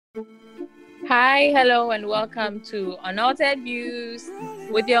Hi, hello, and welcome to Unaltered Views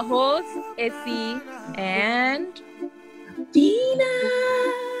with your hosts, Essie and Dina.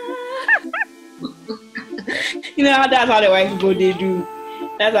 That's how the white people they do.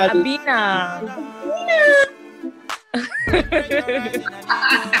 That's how Abina.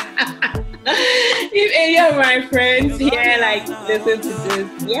 If any of my friends here listen to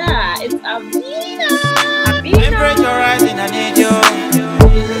this, yeah, it's Abina. Temperature rising, I need you.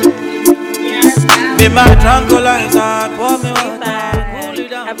 Yeah, Be my tranquilizer, pour me water, cool it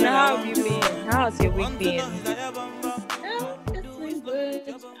down. Abina, how have you been? How's your week been? it's been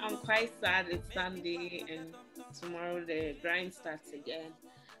good. I'm quite sad it's Sunday and tomorrow the grind starts again.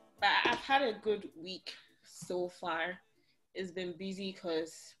 But I've had a good week so far. It's been busy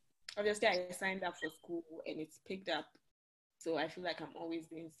because obviously I signed up for school and it's picked up. So I feel like I'm always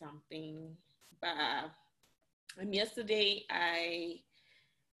doing something. But yesterday I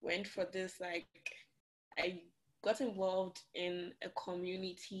went for this, I got involved in a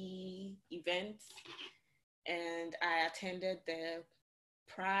community event and I attended the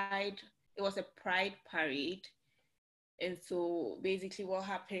Pride. It was a Pride parade. And so basically what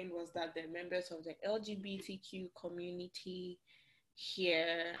happened was that the members of the LGBTQ community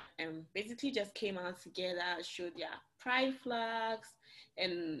here basically just came out together, showed their pride flags,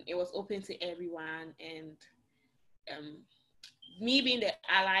 and it was open to everyone. And me being the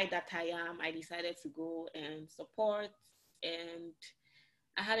ally that I am, I decided to go and support. And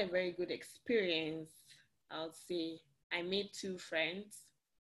I had a very good experience, I would say. I made 2 friends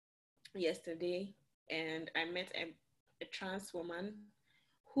yesterday, and I met a trans woman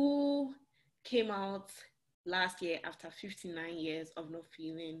who came out last year after 59 years of not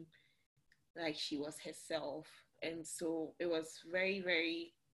feeling like she was herself. And so it was very,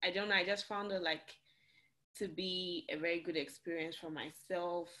 very, I don't know, I just found it to be a very good experience for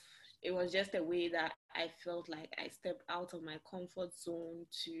myself. It was just a way that I felt like I stepped out of my comfort zone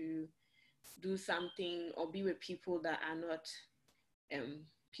to do something or be with people that are not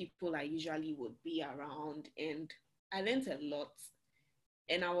people I usually would be around. And I learned a lot.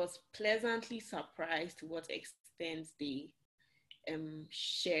 And I was pleasantly surprised to what extent they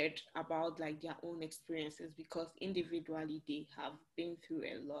shared about their own experiences, because individually they have been through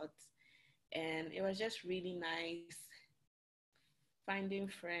a lot. And it was just really nice finding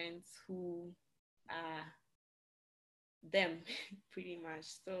friends who are them pretty much.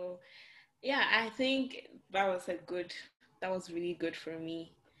 So yeah, I think that was really good for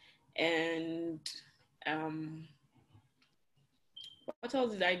me. And what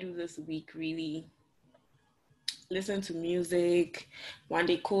else did I do this week? Really listen to music.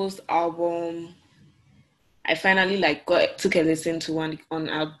 Wande Cole's album. I finally took a listen to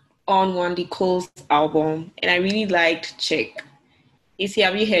on Wande Cole's album, and I really liked Check.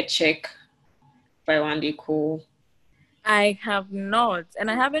 Have you heard Check by Wande Cole? I have not, and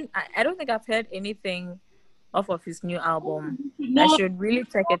I don't think I've heard anything off of his new album. I should really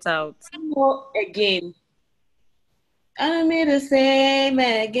check it out. Again. I'll be the same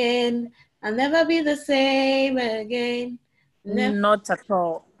again. I'll never be the same again. Not at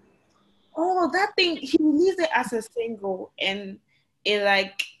all. Oh, that thing, he released it as a single, and it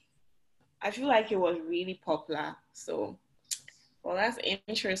I feel like it was really popular. So, well, that's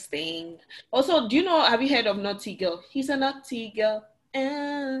interesting. Also, have you heard of Naughty Girl? He's a naughty girl.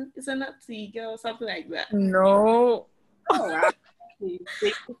 It's a naughty girl, something like that. No. Oh, wow.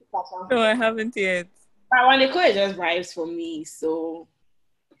 No, I haven't yet. But when they call it just vibes for me, so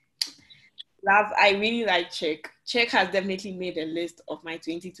I really like Check. Check has definitely made a list of my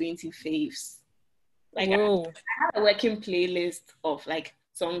 2020 faves. I have a working playlist of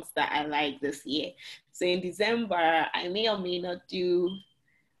songs that I like this year. So in December, I may or may not do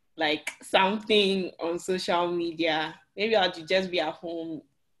something on social media. Maybe I'll just be at home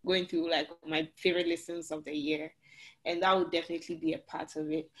going through my favorite listens of the year, and that would definitely be a part of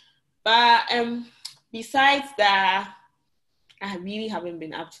it. But besides that, I really haven't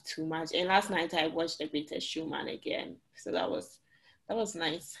been up to too much. And last night I watched The Greatest Showman again, so that was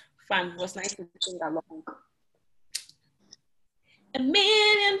nice, fun. It was nice to sing along. A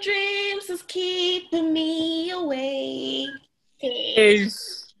million dreams is keeping me awake.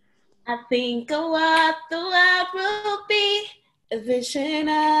 I think of what the world will be, a vision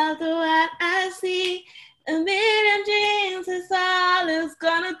of the world I see. A million dreams is all it's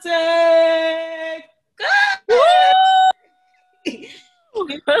gonna take.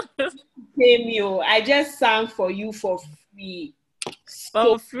 I just sang for you for free.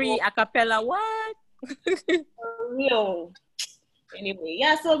 For free, a cappella, what? For real. Anyway,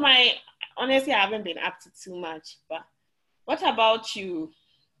 yeah, so honestly, I haven't been up to too much, but what about you?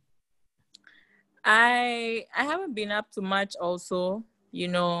 I haven't been up to much also, you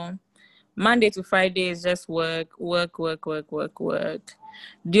know. Monday to Friday is just work, work, work, work, work, work.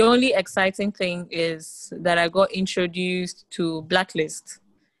 The only exciting thing is that I got introduced to Blacklist.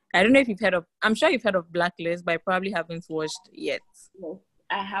 I don't know if you've heard of, I'm sure you've heard of Blacklist, but I probably haven't watched yet. Yes.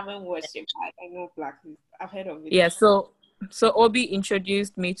 I haven't watched it, but I know Blacklist. I've heard of it. Yeah, so Obi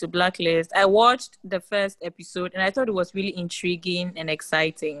introduced me to Blacklist. I watched the first episode and I thought it was really intriguing and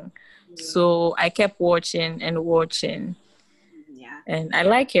exciting. So I kept watching and watching. Yeah. And I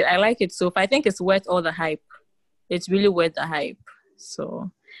like it. I like it. So I think it's worth all the hype. It's really worth the hype.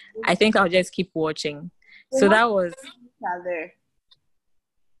 So I think I'll just keep watching. So that was Are there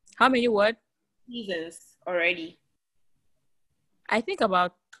how many what? seasons already? I think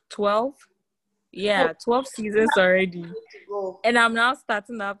about 12. Yeah, 12 seasons already. And I'm now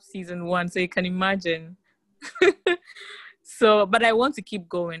starting up season 1, so you can imagine. So, but I want to keep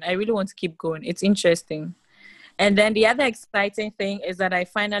going. I really want to keep going. It's interesting. And then the other exciting thing is that I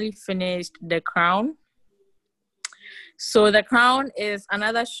finally finished The Crown. So The Crown is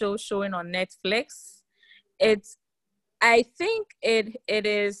another show showing on Netflix. I think it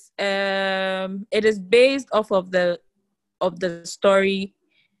is based off of the story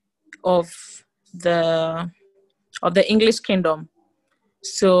of the English kingdom.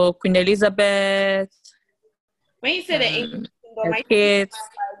 So Queen Elizabeth. When you say the English kingdom, her kids.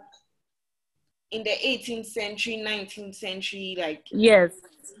 In the 18th century, 19th century, like yes.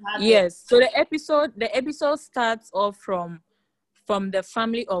 So the episode starts off from the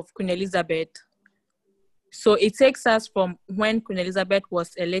family of Queen Elizabeth. So it takes us from when Queen Elizabeth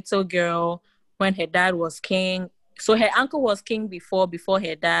was a little girl, when her dad was king. So her uncle was king before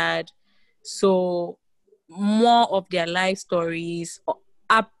her dad. So more of their life stories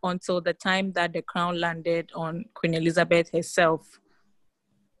up until the time that the crown landed on Queen Elizabeth herself.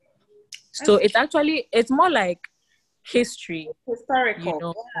 So it's more like history. Historical. You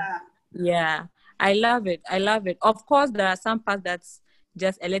know? Yeah. I love it. Of course, there are some parts that's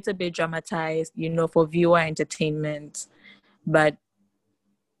just a little bit dramatized, you know, for viewer entertainment. But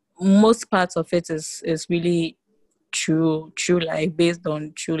most parts of it is really true life, based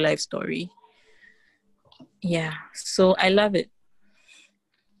on true life story. Yeah. So I love it.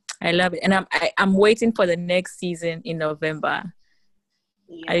 And I'm waiting for the next season in November.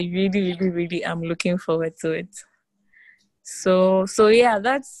 Yeah. I really, really, really am looking forward to it. So yeah,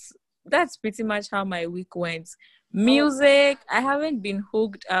 that's pretty much how my week went. Music, I haven't been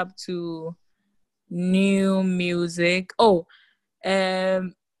hooked up to new music.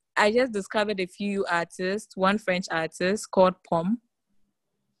 I just discovered a few artists, one French artist called Pomme.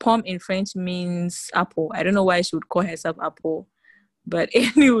 Pomme in French means apple. I don't know why she would call herself Apple. But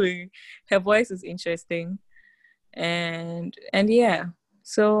anyway, her voice is interesting. And yeah.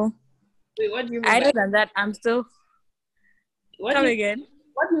 So wait, what do you mean other than that, I'm still come again.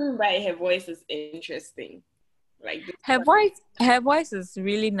 What do you mean by her voice is interesting? Like her voice is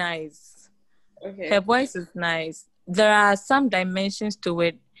really nice. Okay. Her voice is nice. There are some dimensions to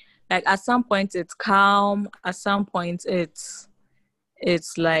it. Like at some point it's calm, at some point it's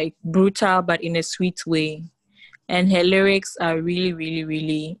like brutal but in a sweet way. And her lyrics are really, really,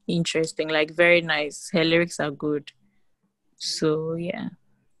 really interesting, like very nice. Her lyrics are good. So yeah.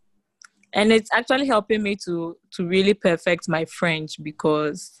 And it's actually helping me to really perfect my French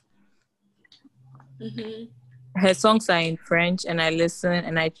because her songs are in French and I listen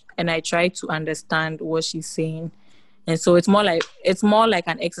and I try to understand what she's saying. And so it's more like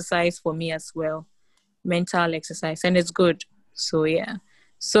an exercise for me as well. Mental exercise, and it's good. So yeah.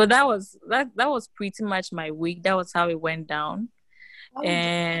 So that was pretty much my week. That was how it went down.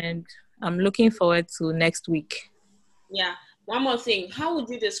 And I'm looking forward to next week. Yeah. One more thing. How would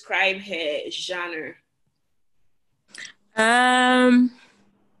you describe her genre? I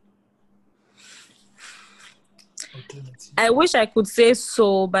wish I could say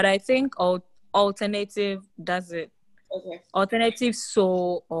soul, but I think alternative does it. Okay. Alternative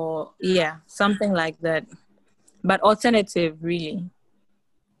soul, or yeah, something like that. But alternative, really.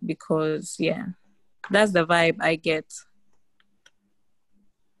 Because yeah, that's the vibe I get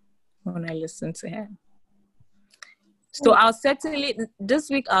when I listen to her. So this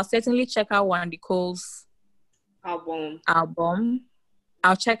week I'll certainly check out Wandico's album.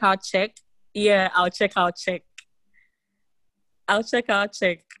 I'll check out Check. Yeah, I'll check out Check.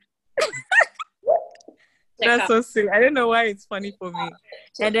 That's so silly. I don't know why it's funny for me.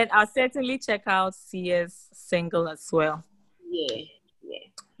 And then I'll certainly check out Sia's single as well. Yeah.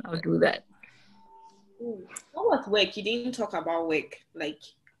 I'll do that. What was work? You didn't talk about work like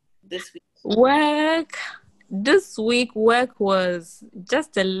this week. Work was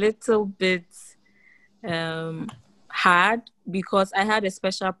just a little bit hard because I had a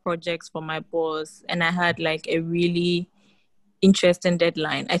special project for my boss and I had like a really interesting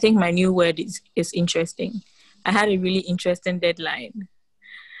deadline. I think my new word is interesting. I had a really interesting deadline.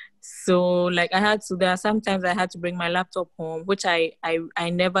 So like there are sometimes I had to bring my laptop home, which I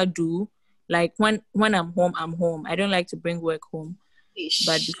never do. Like when I'm home, I'm home. I don't like to bring work home.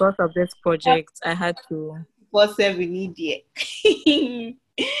 But because of this project, I had to I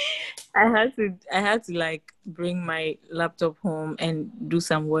had to like bring my laptop home and do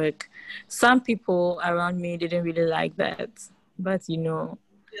some work. Some people around me didn't really like that. But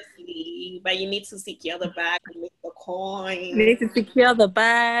obviously, but you need to secure the bag and make the coin. you need to secure the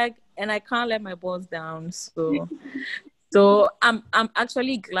bag and I can't let my boss down. So I'm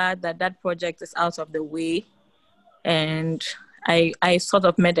actually glad that that project is out of the way and I sort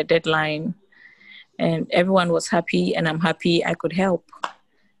of met a deadline and everyone was happy and I'm happy I could help.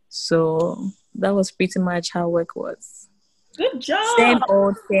 So that was pretty much how work was. Good job.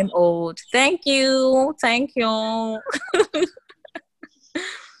 Same old. Thank you.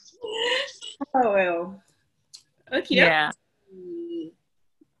 Oh, well. Okay. Yeah.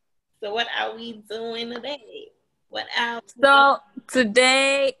 So what are we doing today? What else? So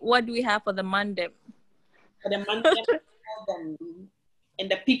today, what do we have for the Monday? For the Monday, and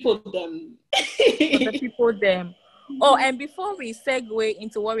the people them. For the people them. Oh, and before we segue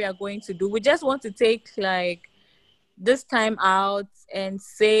into what we are going to do, we just want to take like this time out and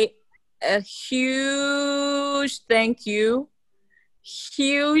say a huge thank you.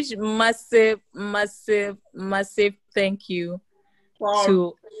 Huge, massive thank you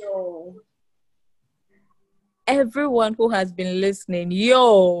to everyone who has been listening.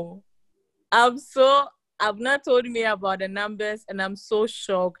 Yo, I've not told me about the numbers and I'm so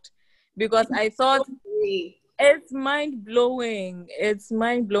shocked because I thought it's mind-blowing. It's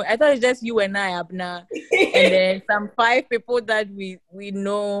mind-blowing. I thought it's just you and I, Abna, and then some 5 people that we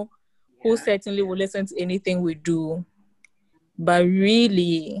know who certainly will listen to anything we do. But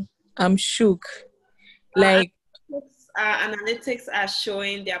really, I'm shook. Like, analytics are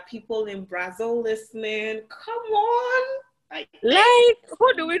showing there are people in Brazil listening. Come on. Like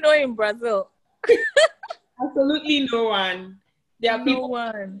who do we know in Brazil? Absolutely no one. There are people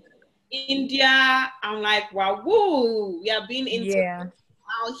in India. I'm like, wow, woo. We are being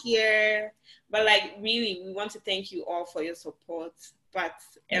out here. But like, really, we want to thank you all for your support. But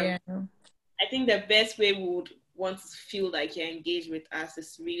I think the best way we would want to feel like you're engaged with us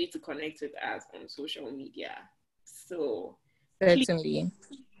is really to connect with us on social media. So certainly,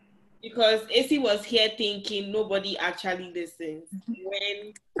 because AC was here thinking nobody actually listens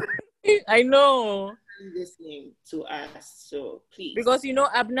when I know listening to us. So please, because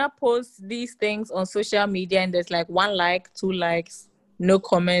Abna posts these things on social media and there's like 1 like, 2 likes, no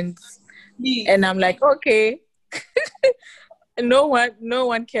comments, please. And I'm like, okay. no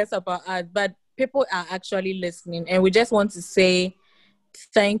one cares about us, but people are actually listening and we just want to say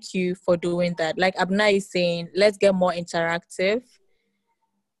thank you for doing that. Like Abna is saying, let's get more interactive.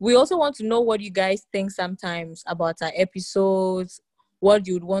 We also want to know what you guys think sometimes about our episodes, what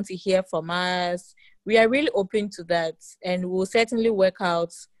you'd want to hear from us. We are really open to that and we'll certainly work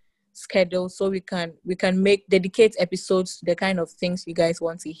out schedules so we can dedicate episodes to the kind of things you guys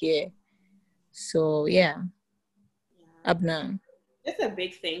want to hear. So Abna. Just a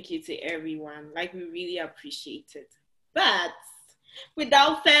big thank you to everyone. Like, we really appreciate it. But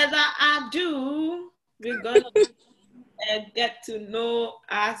without further ado, we're going to get to know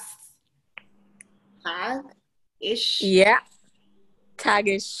us. Tag-ish. Yeah.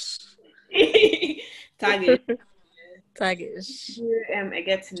 Tag-ish. Tag-ish. Tag-ish.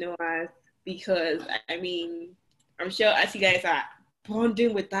 Get to know us because, I mean, I'm sure as you guys are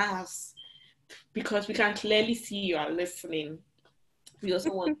bonding with us because we can clearly see you are listening. We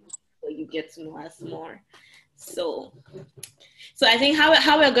also want you get to know us more. So I think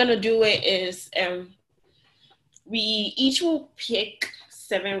how we're gonna do it is we each will pick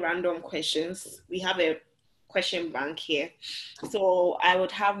 7 random questions. We have a question bank here. So I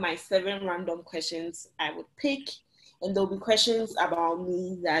would have my 7 random questions I would pick, and there'll be questions about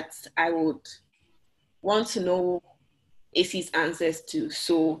me that I would want to know AC's answers to.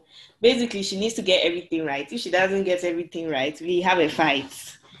 So basically, she needs to get everything right. If she doesn't get everything right, we have a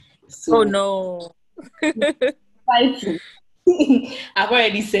fight. So, oh no. Fighting. I've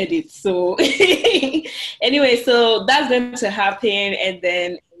already said it. So anyway, so that's going to happen, and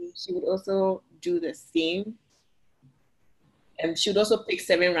then she would also do the same. And she would also pick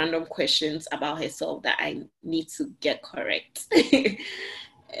 7 random questions about herself that I need to get correct.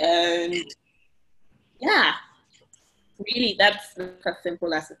 And yeah. Really, that's as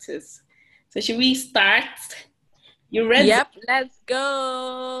simple as it is. So should we start? You ready? Yep, let's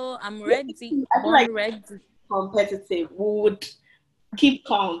go. I'm ready. I feel like Born ready. competitive. We would keep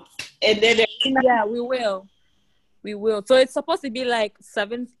count. And then Yeah, we will. We will. So it's supposed to be like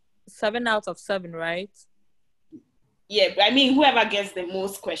seven out of 7, right? yeah, I mean whoever gets the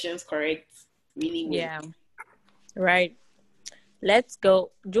most questions correct really wins. Yeah. Right. Let's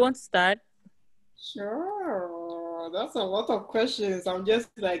go. Do you want to start? Sure. That's a lot of questions. I'm just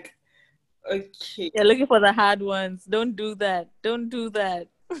like, okay. You're looking for the hard ones. Don't do that. Don't do that.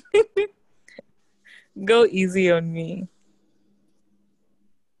 Go easy on me.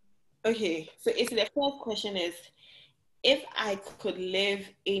 Okay. So it's the first question is, if I could live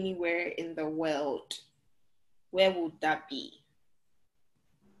anywhere in the world, where would that be?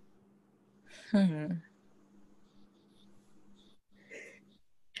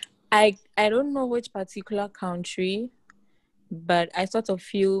 I don't know which particular country, but I sort of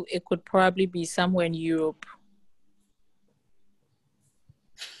feel it could probably be somewhere in Europe.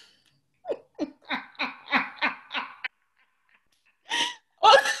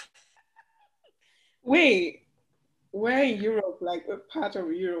 Wait, where in Europe? Like a part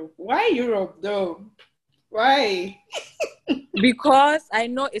of Europe? Why Europe though? Why? Because I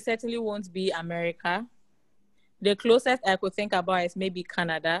know it certainly won't be America. The closest I could think about is maybe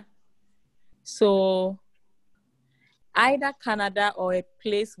Canada. So either Canada or a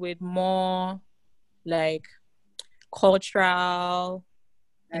place with more like cultural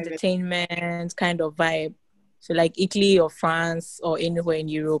entertainment kind of vibe. So like Italy or France or anywhere in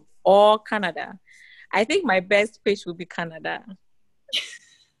Europe or Canada. I think my best pitch would be Canada.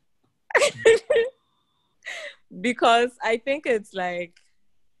 Because I think it's like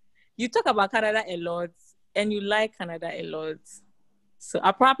you talk about Canada a lot and you like Canada a lot. So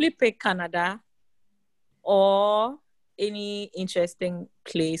I'll probably pick Canada or any interesting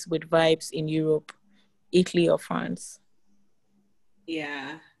place with vibes in Europe, Italy or France.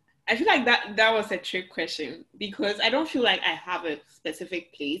 Yeah. I feel like that was a trick question because I don't feel like I have a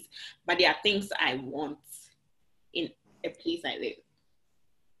specific place, but there are things I want in a place I live.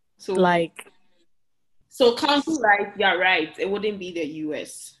 So country right, you're right. It wouldn't be the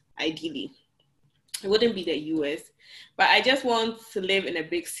US, ideally. It wouldn't be the US. But I just want to live in a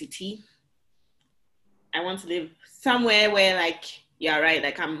big city. I want to live somewhere where like, you're right,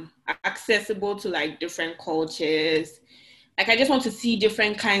 like I'm accessible to like different cultures. Like I just want to see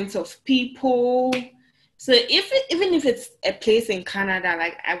different kinds of people. So even if it's a place in Canada,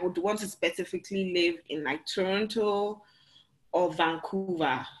 like I would want to specifically live in like Toronto or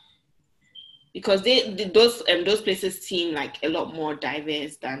Vancouver, because those places seem like a lot more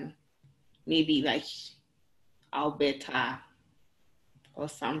diverse than maybe like Alberta or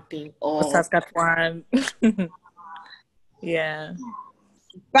something or Saskatchewan. Yeah.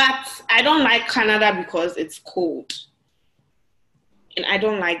 But I don't like Canada because it's cold. And I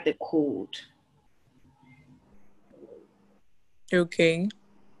don't like the cold. Okay.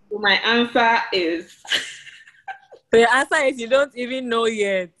 So my answer is... So your answer is you don't even know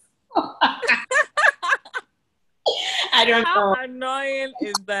yet. I don't know. How annoying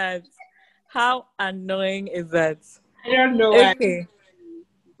is that? How annoying is that? I don't know. Okay.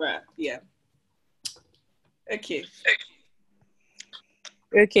 But yeah. Okay.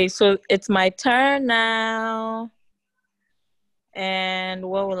 Okay, so it's my turn now. And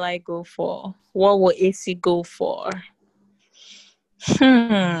what will I go for? What will AC go for?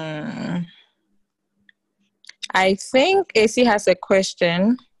 I think AC has a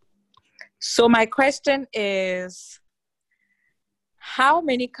question. So my question is, how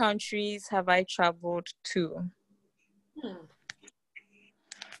many countries have I traveled to?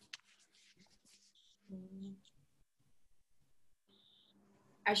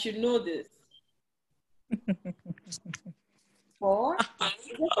 I should know this. 4? Is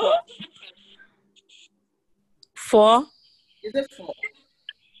it 4? 4? Is it 4?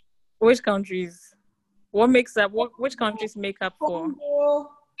 Which countries? Which countries make up 4? Congo,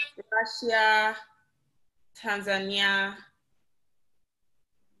 Russia, Tanzania.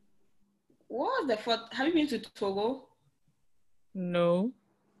 What was the 4th? Have you been to Togo? No.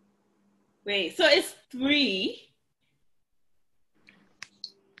 Wait, so it's 3?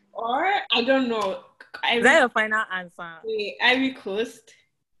 Or, I don't know. Is that your final answer? Wait, Ivory Coast?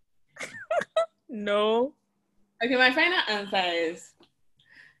 No. Okay, my final answer is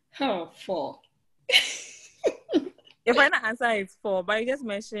 4. Your final answer is 4, but you just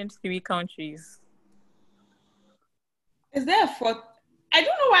mentioned 3 countries. Is there a 4th? I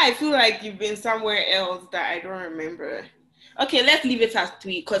don't know why I feel like you've been somewhere else that I don't remember. Okay, let's leave it as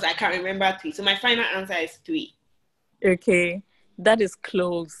 3 because I can't remember 3. So my final answer is 3. Okay, that is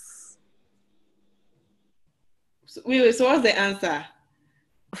close. So what's the answer?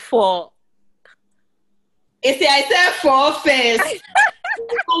 4. I said 4 first.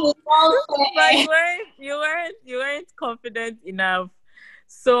 But you weren't confident enough.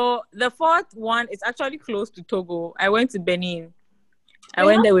 So the 4th one is actually close to Togo. I went to Benin. I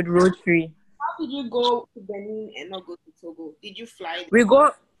went there with Rotary. How did you go to Benin and not go to Togo? Did you fly? We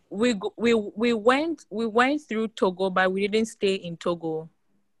went through Togo, but we didn't stay in Togo.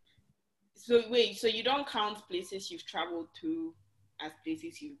 So wait, so you don't count places you've traveled to as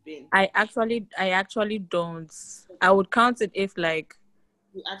places you've been? I actually don't. I would count it if like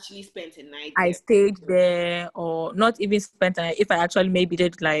you actually spent a night I there. stayed there, or not even spent a night. If I actually maybe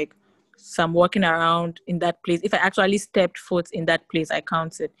did like some walking around in that place, if I actually stepped foot in that place, I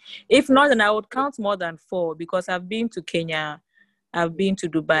count it. If not, then I would count more than 4 because I've been to Kenya, I've been to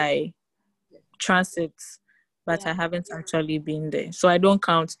Dubai, transit, but I haven't actually been there. So I don't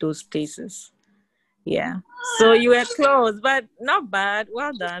count those places. Yeah. So you were close, but not bad.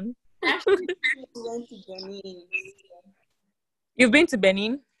 Well done. Actually, we went to Benin. You've been to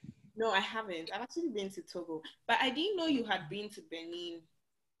Benin? No, I haven't. I've actually been to Togo, but I didn't know you had been to Benin.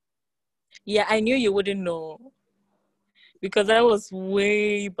 Yeah, I knew you wouldn't know because that was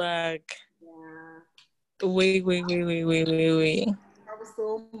way back. Yeah. Way. I was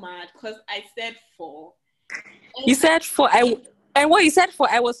so mad because I said 4. You said 4. And what you said 4,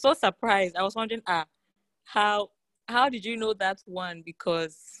 I was so surprised. I was wondering, how did you know that one?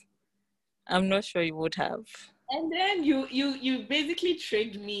 Because I'm not sure you would have. And then you basically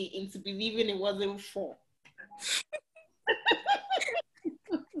tricked me into believing it wasn't 4.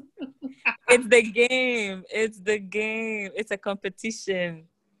 It's the game. It's a competition.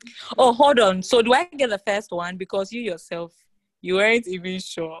 Oh, hold on. So do I get the first one? Because you yourself, you weren't even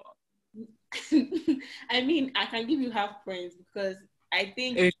sure. I mean, I can give you half points because I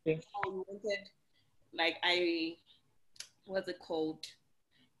think Okay. you wanted, like, what's it called?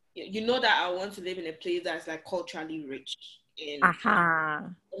 You know that I want to live in a place that's like culturally rich. And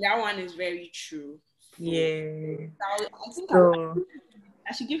that one is very true. So, yeah. I think so,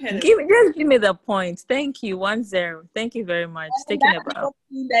 I should give her just give me the points. Thank you. 1-0. Thank you very much. Taking about.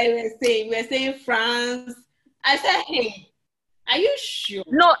 That we're saying France. I said, hey, are you sure?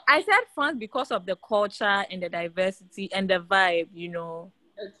 No, I said France because of the culture and the diversity and the vibe, you know.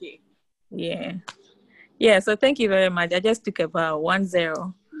 Okay. Yeah. Yeah, so thank you very much. I just took about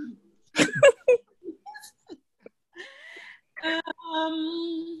 1-0.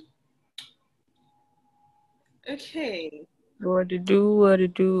 Okay. What to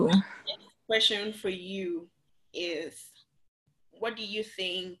do? Question for you is, what do you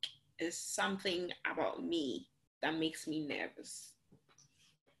think is something about me that makes me nervous?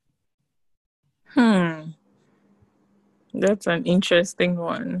 That's an interesting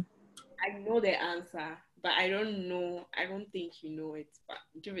one. I know the answer, but I don't know. I don't think you know it, but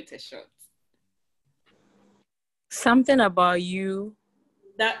give it a shot. Something about you.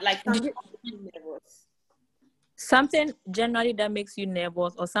 That like something that makes you nervous. Something generally that makes you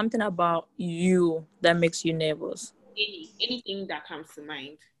nervous, or something about you that makes you nervous. Anything that comes to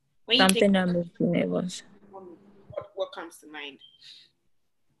mind. When something that makes you nervous. What comes to mind?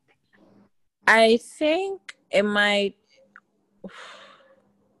 I think it might.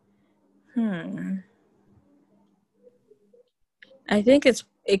 I think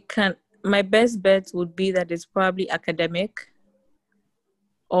my best bet would be that it's probably academic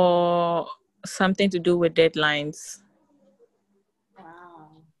or something to do with deadlines.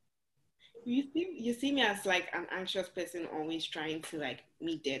 Wow. You see me as like an anxious person always trying to like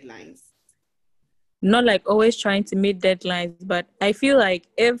meet deadlines. Not like always trying to meet deadlines, but I feel like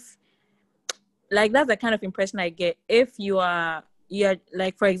if like that's the kind of impression I get. If you're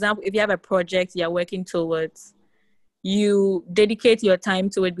like, for example, if you have a project you're working towards, you dedicate your time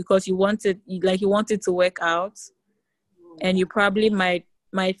to it because you want it to work out, and you probably might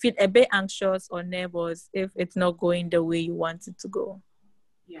feel a bit anxious or nervous if it's not going the way you want it to go.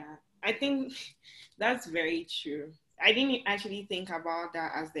 Yeah, I think that's very true. I didn't actually think about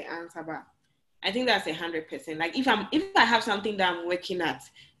that as the answer, but I think that's 100%. Like if I have something that I'm working at,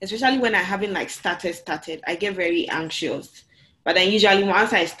 especially when I haven't like started, I get very anxious. But then usually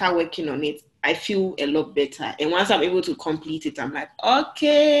once I start working on it, I feel a lot better. And once I'm able to complete it, I'm like,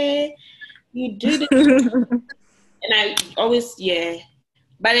 okay, you did it. And I always, yeah.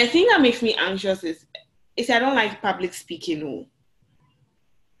 But the thing that makes me anxious is I don't like public speaking.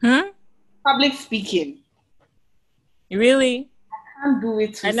 Public speaking. Really? I can't do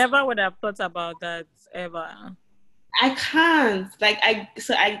it. I never would have thought about that ever. I can't. I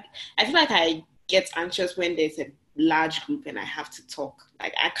feel like I get anxious when there's a large group and I have to talk.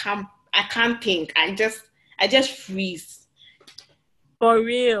 Like I can't think. I I just freeze. For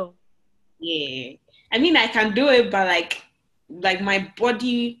real. Yeah. I mean, I can do it, but like my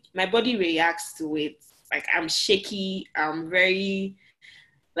body reacts to it. Like I'm shaky. I'm very,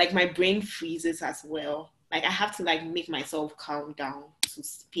 like my brain freezes as well. Like I have to like make myself calm down to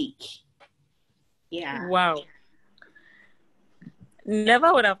speak. Yeah. Wow.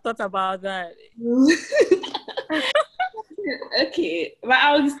 Never would have thought about that. Okay, but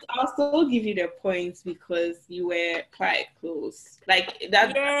I'll still give you the points because you were quite close. Like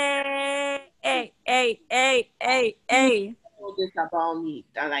that. Yay! Hey. All this about me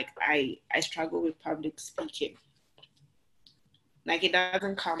that like I struggle with public speaking. Like it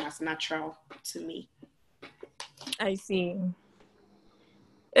doesn't come as natural to me. I see.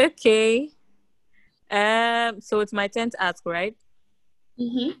 Okay. So it's my turn to ask, right?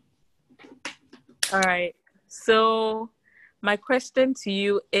 Mm-hmm. All right. So my question to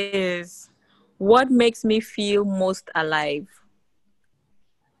you is, what makes me feel most alive?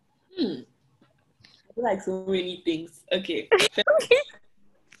 I feel like so many things. Okay.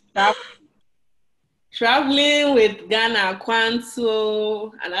 Traveling with Ghana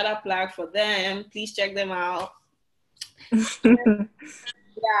Kwanso, another plug for them. Please check them out.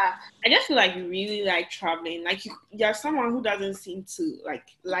 Yeah, I just feel like you really like traveling. Like you're someone who doesn't seem to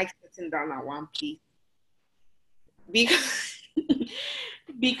like sitting down at one place because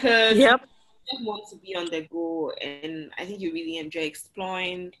because Yep. you just want to be on the go, and I think you really enjoy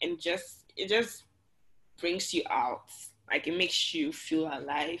exploring, and it just brings you out. Like it makes you feel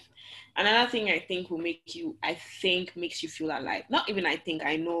alive. Another thing I think makes you feel alive. Not even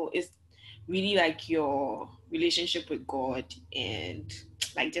I know is really like your relationship with God and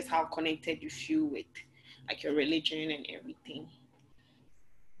like just how connected you feel with like your religion and everything.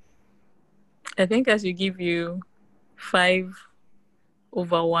 I think I should give you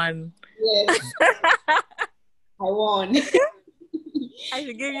 5/1. Yes, I won. I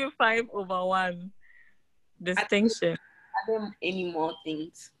should give you 5/1 distinction. Are there any more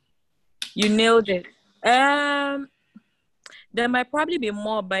things? You nailed it. There might probably be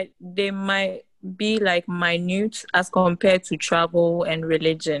more, but they might be like minute as compared to travel and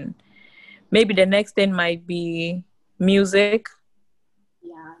religion. Maybe the next thing might be music,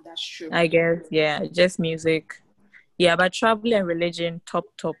 Yeah, that's true. I guess. Yeah, just music. Yeah, but travel and religion, top.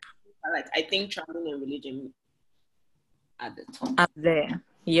 Like I think traveling and religion at the top. Up there.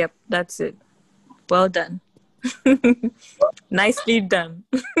 Yep, that's it. Well done. Nicely done.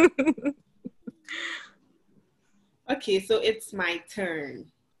 Okay, so it's my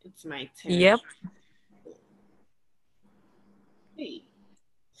turn. It's my turn. Yep. Hey,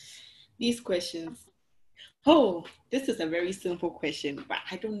 these questions. Oh, this is a very simple question, but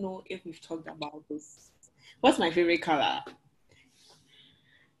I don't know if we've talked about this. What's my favorite color?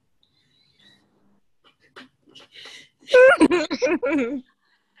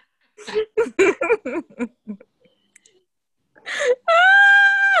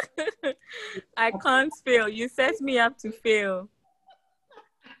 I can't fail. You set me up to fail.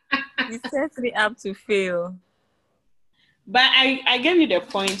 You set me up to fail. But I gave you the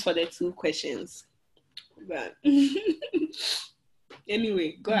points for the two questions. But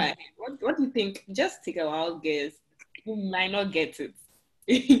anyway, go ahead. What do you think? Just take a wild guess. You might not get it.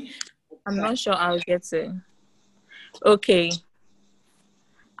 I'm not sure I'll get it. Okay.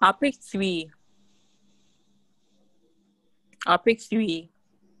 I'll pick 3. Mm-hmm.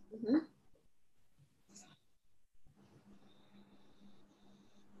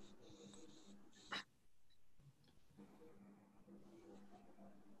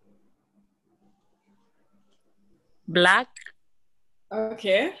 Black,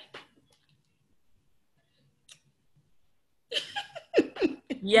 Okay.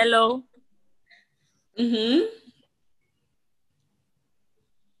 yellow, Mm-hmm.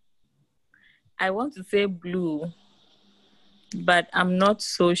 I want to say blue, but I'm not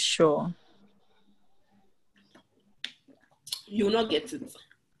so sure. You will not get it.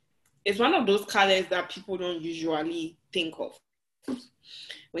 It's one of those colors that people don't usually think of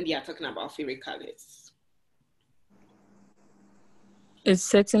when they are talking about favorite colors. It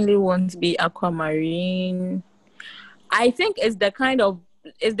certainly won't be aquamarine. I think it's the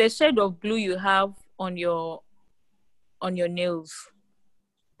shade of blue you have on your nails.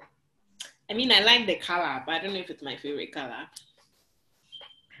 I mean, I like the color, but I don't know if it's my favorite color.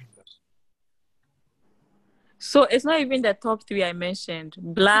 So it's not even the top 3 I mentioned.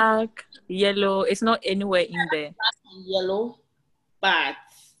 Black, yellow, it's not anywhere in there. Black and yellow, but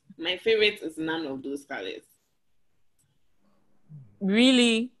my favorite is none of those colors.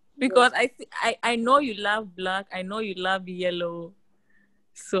 Really? Because I know you love black. I know you love yellow.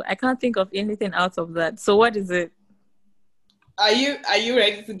 So I can't think of anything out of that. So what is it? Are you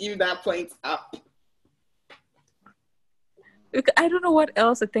ready to give that point up? I don't know what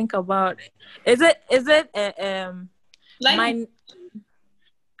else to think about. Is it Like, mine?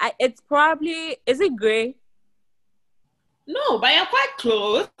 It's probably, is it gray? no, but you're quite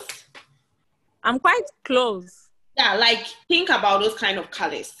close. I'm quite close. Yeah, like think about those kind of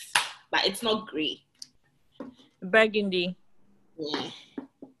colors, but it's not gray. Burgundy. Yeah.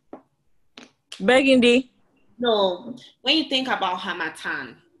 Burgundy. No, when you think about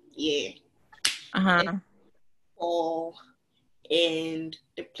Hamatan, yeah, Uh-huh. fall and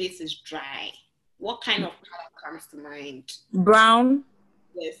the place is dry. What kind of color comes to mind? Brown.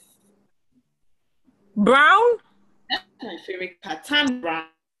 Yes, Brown? that's my favorite color. Tan brown,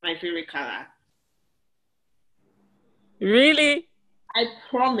 my favorite color. Really? I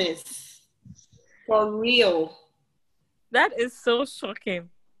promise, for real. That is so shocking.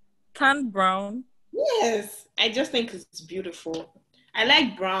 Tan brown. Yes, I just think it's beautiful. I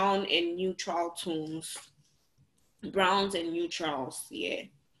like brown and neutral tones. Browns and neutrals, yeah.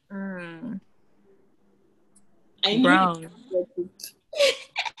 Mm, I knew brown.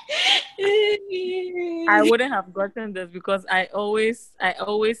 I wouldn't have gotten this because I always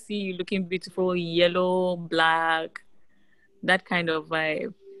see you looking beautiful in yellow, black, that kind of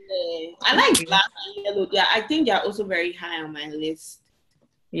vibe. I like black and yellow. Yeah, I think they're also very high on my list.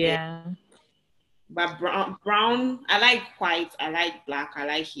 Yeah. But brown, I like white, I like black, I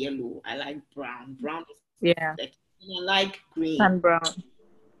like yellow, I like brown. Brown is Yeah. and I like green. Tan brown.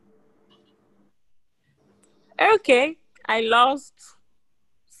 Okay. I lost,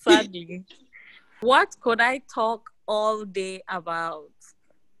 sadly. What could I talk all day about?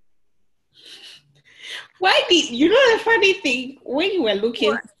 Why did you know the funny thing? When you were looking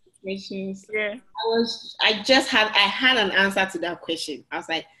What? at questions, Yeah. I had an answer to that question. I was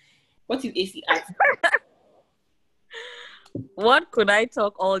like, what if AC asked? What could I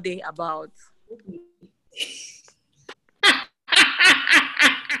talk all day about?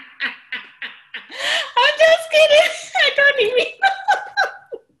 I'm just kidding. I don't even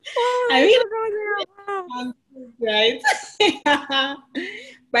know. Right.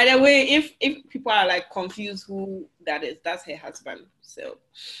 By the way, if people are like confused who that is, that's her husband. So,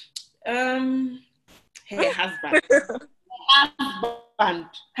 her husband.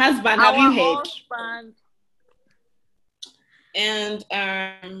 Husband. Have you heard? Husband. And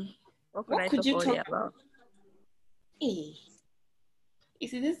what could you talk about? Hey, you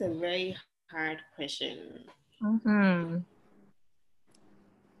see, this is a very hard question. Mm-hmm.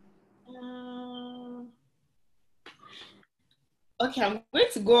 Okay, I'm going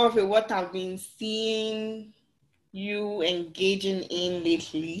to go off with what I've been seeing you engaging in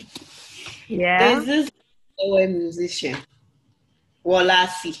lately. Yeah. There's this musician,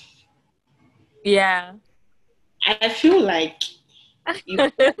 Walasi. Yeah. I feel like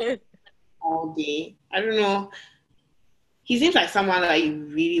all day. I don't know. He seems like someone that you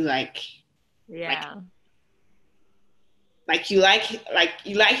really like. Yeah. Like you like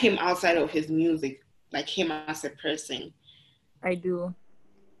him outside of his music, like him as a person. I do.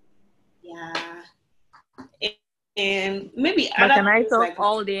 Yeah. And maybe but can I talk like,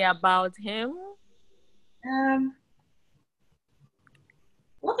 all day about him?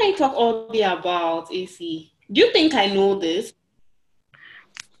 What can I talk all day about, AC? Do you think I know this?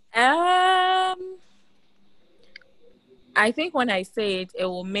 I think when I say it, it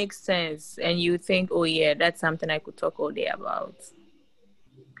will make sense, and you think, oh yeah, that's something I could talk all day about.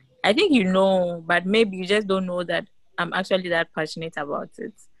 I think you know, but maybe you just don't know that I'm actually that passionate about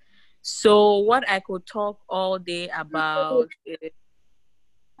it. So what I could talk all day about is...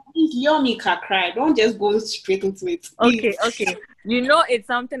 Yomi Kakrai, don't just go straight into it. Please. Okay. You know it's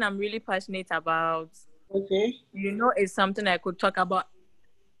something I'm really passionate about. Okay. You know it's something I could talk about.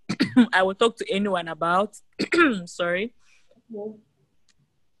 I will talk to anyone about. Sorry. Okay.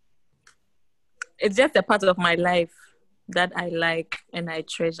 It's just a part of my life that I like and I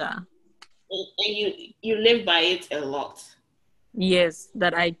treasure. And you live by it a lot. Yes,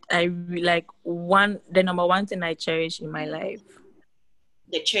 that I like the number one thing I cherish in my life.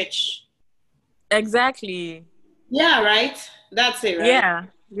 The church. Exactly. Yeah, right? That's it, right?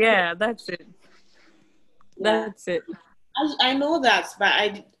 Yeah, that's it. Yeah. That's it. I know that, but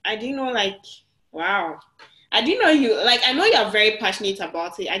I didn't know, like, wow. I didn't know you, like, I know you're very passionate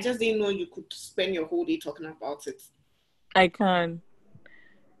about it. I just didn't know you could spend your whole day talking about it. I can.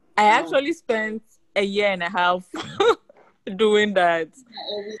 I actually spent a year and a half doing that.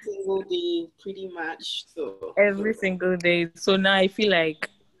 Every single day, pretty much. So every single day. So now I feel like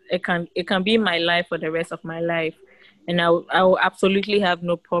it can be my life for the rest of my life. and I will absolutely have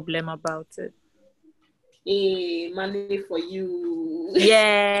no problem about it. Hey, money for you.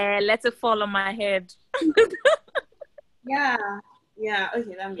 Yeah, let it fall on my head. Yeah.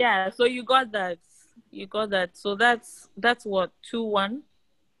 Okay, that makes Yeah, so you got that. You got that. So that's what, 2-1.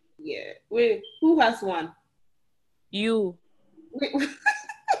 Yeah. Wait, who has one? You. Wait,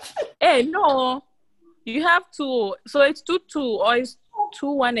 Hey, no. You have two. So it's 2-2, or it's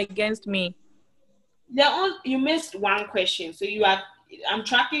 2-1 against me. you missed one question. So I'm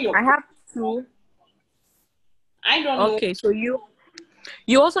tracking your I have 2. I don't know. Okay, so you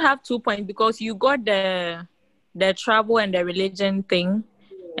also have 2 points because you got the travel and the religion thing,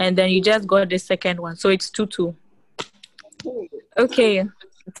 and then you just got the second one. So it's 2-2. Okay,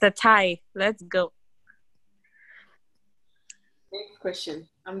 it's a tie. Let's go. Next question.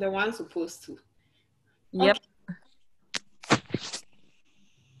 I'm the one supposed to. Yep.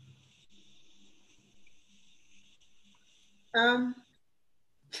 Okay.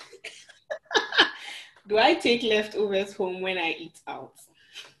 Do I take leftovers home when I eat out?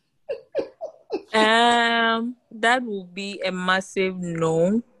 That will be a massive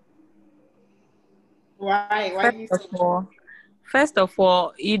no. Why? Why do you say First of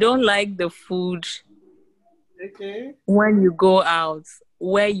all, you don't like the food okay? when you go out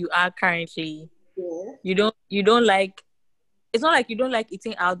where you are currently. Yeah. You don't like, it's not like you don't like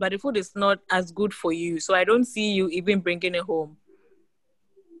eating out, but the food is not as good for you. So I don't see you even bringing it home.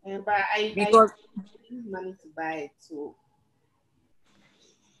 But I Because use money to buy it. So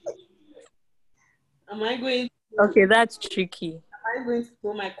am I going okay, that's tricky. to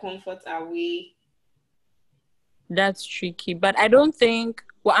throw my comfort away? That's tricky. But I don't think,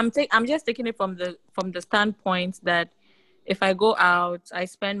 well, I'm just taking it from the standpoint that if I go out, I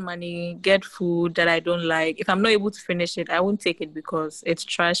spend money, get food that I don't like. If I'm not able to finish it, I won't take it because it's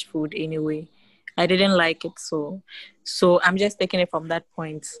trash food anyway. I didn't like it, so I'm just taking it from that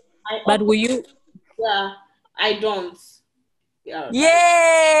point. But will you? Yeah, I don't. Yeah.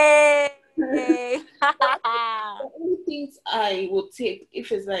 Yay! The only things I would take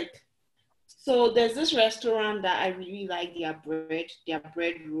if it's like so there's this restaurant that I really like their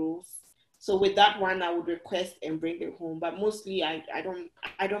bread rolls. So with that one I would request and bring it home. But mostly I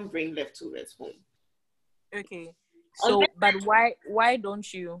don't bring leftovers home. Okay. Unless So, but why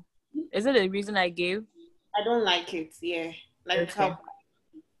don't you? Is it the reason I gave? I don't like it, yeah. Like Okay. how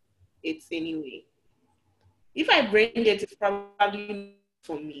it's anyway. If I bring it, it's probably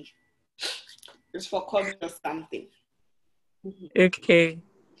for me. It's for Kobe or something. Okay.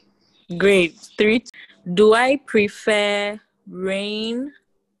 Great. 3. Do I prefer rain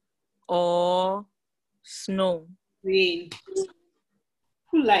or snow? Rain.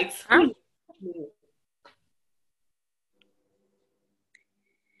 Who likes Huh? snow?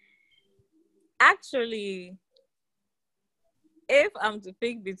 Actually, if I'm to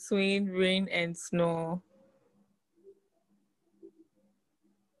pick between rain and snow,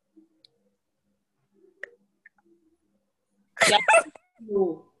 Yeah,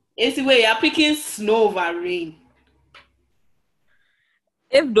 snow. It's the way you're picking snow over rain.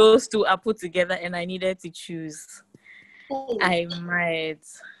 if those two are put together and I needed to choose, Oh. I might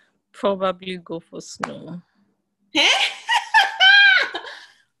probably go for snow.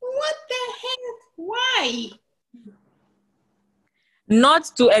 What the heck? Why? Not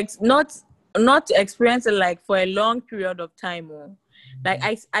not to experience it like for a long period of time. Oh. Like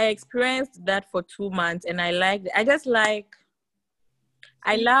I experienced that for 2 months and I liked it.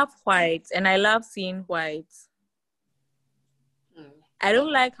 I love white and I love seeing white. I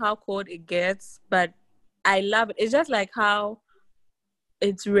don't like how cold it gets, but I love it. It's just like how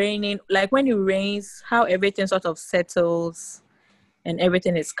it's raining, like when it rains, how everything sort of settles and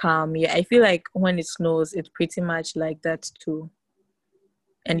everything is calm. Yeah, I feel like when it snows, it's pretty much like that too.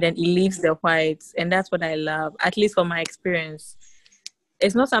 And then it leaves the whites, and that's what I love, at least from my experience.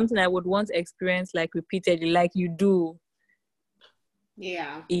 It's not something I would want to experience like repeatedly, like you do.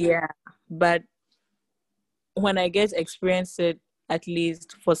 Yeah. Yeah, but when I get to experience it at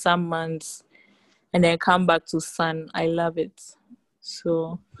least for some months and then come back to sun, I love it.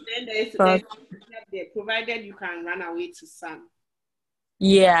 So, Then but provided you can run away to sun.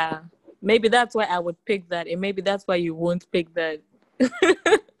 yeah, maybe that's why I would pick that, and maybe that's why you won't pick that.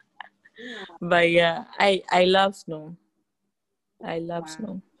 Yeah. But yeah, I love snow. I love Wow.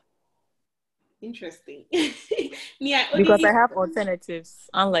 snow Interesting. Yeah, because I have alternatives,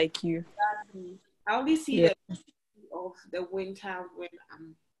 unlike you. I only see Yeah. the of the winter when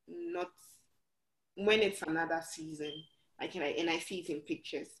I'm not when it's another season. And I see it in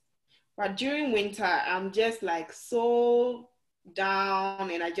pictures. But during winter, I'm just like so down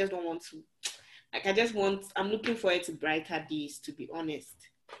and I just don't want to Like I'm looking forward to brighter days, to be honest.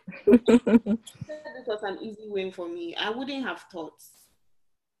 This was an easy win for me. I wouldn't have thought,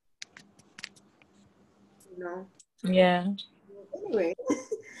 you know. Yeah. Anyway,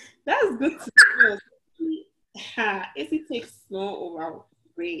 that's good to know. If it takes snow over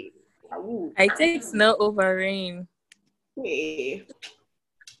rain, I take snow over rain. okay.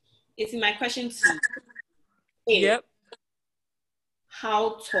 It's in my question too. Hey, Yep.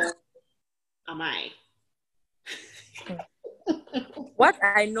 how tall am I? What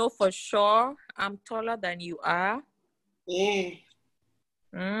I know for sure, I'm taller than you are. Yeah.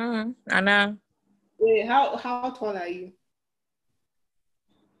 Anna. Wait, how tall are you?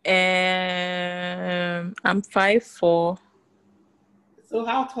 I'm 5'4". So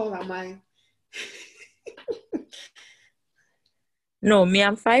how tall am I? No, me,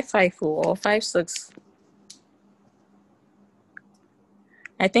 I'm 5'5" or 5'6".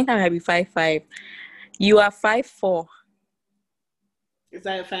 I think I might be 5'5". You are 5'4". Is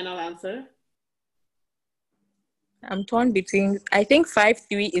that your final answer? I'm torn between. I think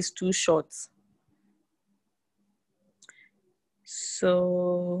 5'3" is too short.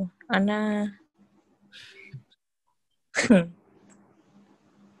 So Anna.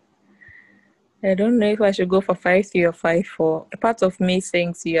 I don't know if I should go for 5'3" or 5'4". A part of me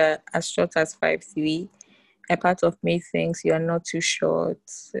thinks you are as short as 5'3". A part of me thinks you are not too short.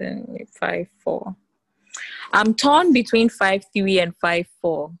 5'4". I'm torn between 5'3" and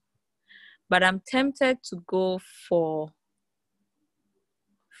 5'4", but I'm tempted to go for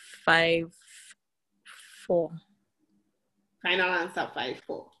 5'4". Final answer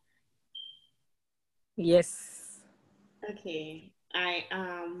 5'4". Yes. Okay. I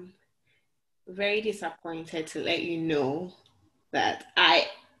am very disappointed to let you know that I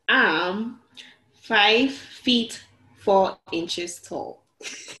am 5 feet 4 inches tall.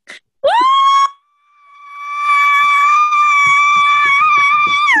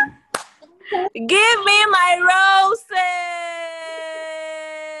 Give me my roses.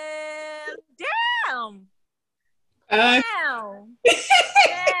 Damn. Damn.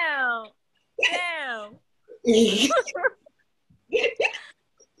 Damn. Damn.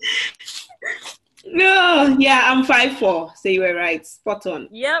 No, yeah, I'm 5'4". So you were right. Spot on.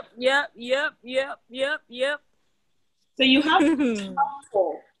 Yep. So you have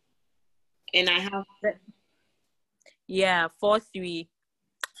 4. And I have Yeah, 4'3".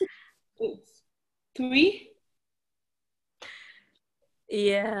 3.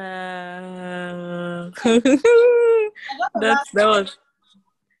 Yeah.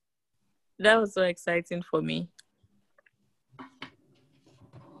 That was so exciting for me.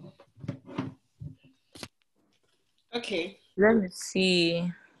 Okay. Let me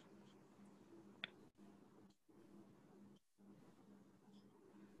see.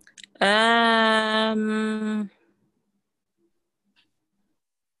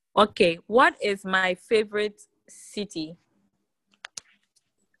 Okay, what is my favorite city?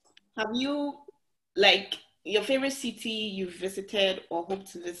 Have you, like, your favorite city you've visited or hope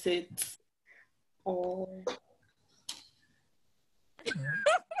to visit? Or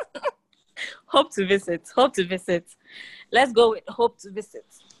Hope to visit. Let's go with hope to visit.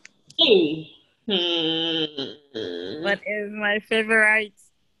 hey. What is my favorite?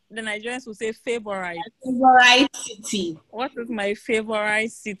 The Nigerians will say favorite. Favorite city. What is my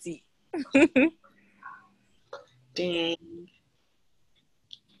favorite city? Dang.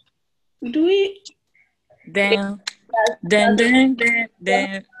 Do we? Then.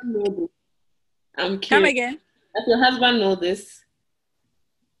 I'm Come curious. again. Does your husband know this?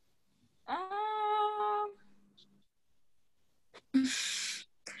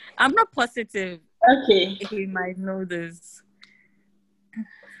 I'm not positive. Okay. He might know this.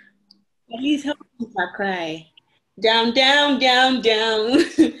 Please help me to cry. Down. Hey,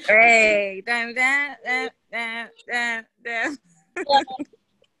 damn.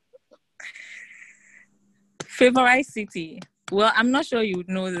 Favorite city? Well, I'm not sure you would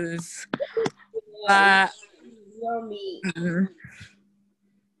know this. But You're me. mm,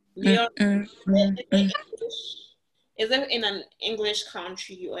 You're, mm, mm, mm. is it in an English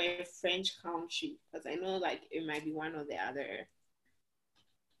country or a French country? Because I know, like, it might be one or the other.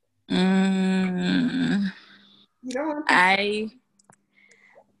 You don't want to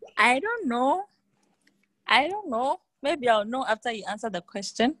I don't know. Maybe I'll know after you answer the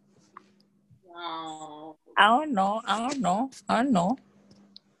question. Wow. I don't know.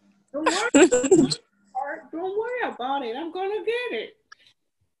 Don't worry. Don't worry about it. I'm gonna get it.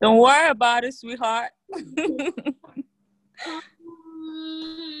 Don't worry about it, sweetheart.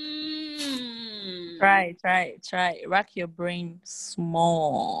 Try. Rack your brain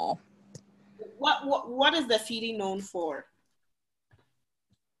small. What is the city known for?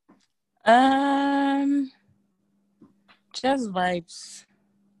 Just vibes.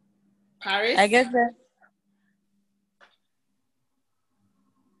 Paris? I guess that.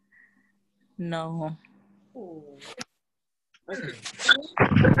 No. Oh. Okay.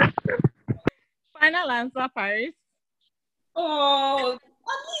 Final answer, Paris. Oh,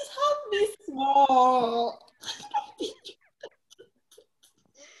 at least help me small.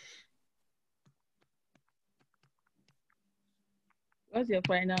 What's your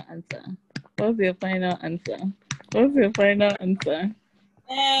final answer? What's your final answer? What's your final answer?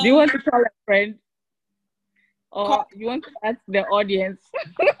 Do you want to tell a friend? Or you want to ask the audience?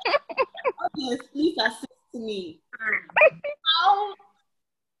 Audience, please assist me. How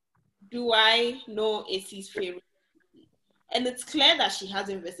do I know Acey's favorite city? And it's clear that she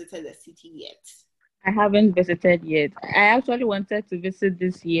hasn't visited the city yet. I haven't visited yet. I actually wanted to visit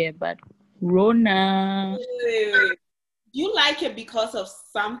this year, but Rona. Wait. Do you like it because of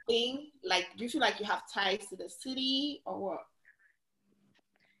something? Like, do you feel like you have ties to the city or what?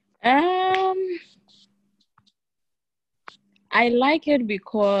 I like it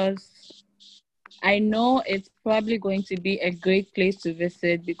because I know it's probably going to be a great place to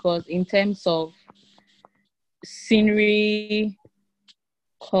visit because in terms of scenery,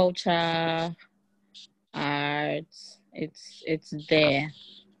 culture, art, it's there.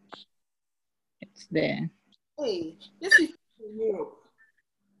 It's there. Hey, this is in Europe.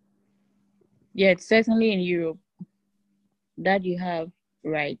 Yeah, it's certainly in Europe. That you have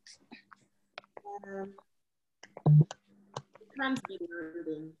right. It can't be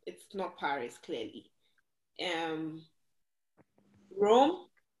London. It's not Paris, clearly. Rome?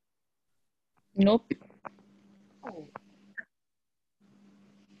 Nope. Oh.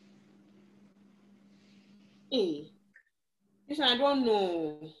 Hey, this I don't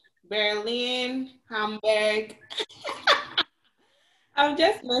know. Berlin, Hamburg. I'm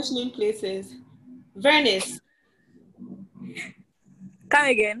just mentioning places. Venice. Come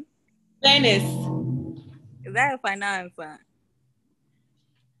again. Venice. Is that your final answer?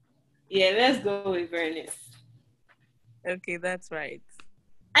 Yeah, let's go with Venice. Okay, that's right.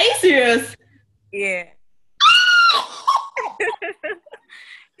 Are you serious? Yeah.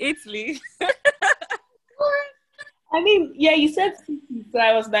 Italy. I mean, yeah, you said city, so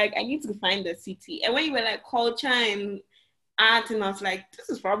I was like, I need to find the city. And when you were like culture and art, and I was like, this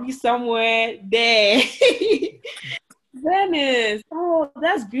is probably somewhere there. Venice. Oh,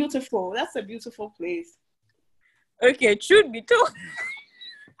 that's beautiful. That's a beautiful place. Okay, truth be told.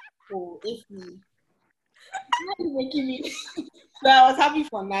 Oh, Italy. Why are you making me? So I was happy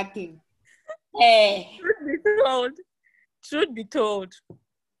for nothing. Hey. Truth be told,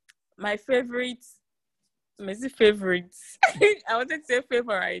 my favorites. I wanted to say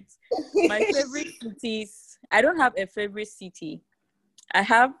favorites. My favorite cities. I don't have a favorite city. I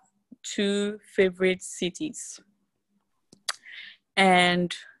have 2 favorite cities.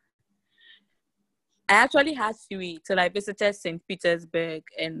 And I actually had 3 till I visited St. Petersburg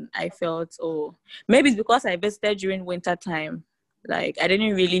and I felt, oh, maybe it's because I visited during winter time. Like, I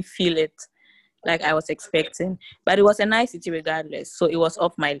didn't really feel it like I was expecting. But it was a nice city regardless. So it was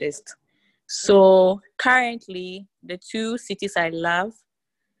off my list. So currently, the 2 cities I love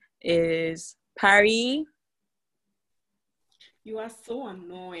is Paris. You are so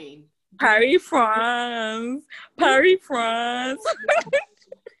annoying. Paris, France. Paris, France.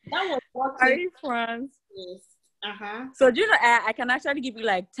 That was what Paris, France. Yes. Uh-huh. So do you know I can actually give you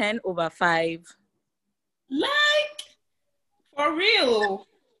like 10/5. Like, for real. So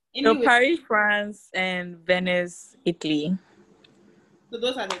Anyway, Paris, France, and Venice, Italy. so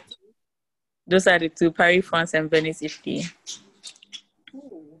those are the 2. Those are the 2, Paris, France, and Venice, Italy.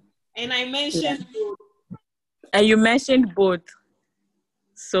 Ooh. And I mentioned both. And you mentioned both.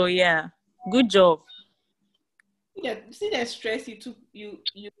 So yeah, good job. See the stress you took. You.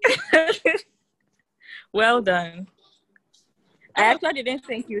 Well done. I actually didn't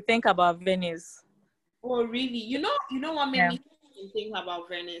think you think about Venice. Oh, really? You know what made me think about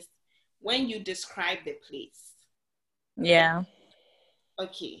Venice? When you describe the place. Yeah.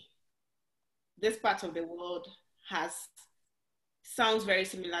 Okay. This part of the world sounds very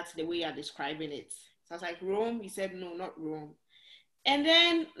similar to the way you're describing it. So I was like, Rome? You said no, not Rome. And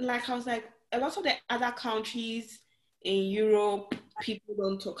then, like, I was like, a lot of the other countries in Europe, people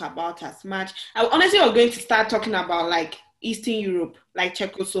don't talk about as much. I honestly was going to start talking about, like, Eastern Europe, like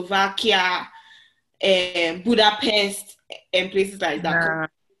Czechoslovakia, Budapest, and places like that.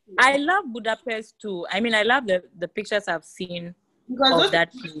 I love Budapest too. I mean, I love the pictures I've seen because of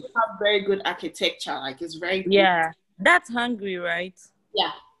that place. Have very good architecture. Like, it's very good. Yeah. That's Hungary, right?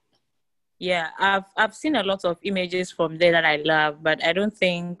 Yeah. Yeah, I've seen a lot of images from there that I love, but I don't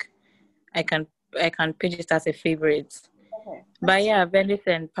think I can pitch it as a favorite. Okay. But yeah, Venice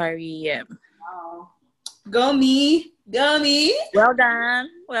and Paris, yeah. Wow. Go me. Well done.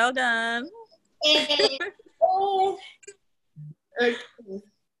 Well done. Okay.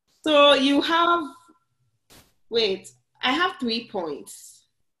 So you have, wait, I have 3 points.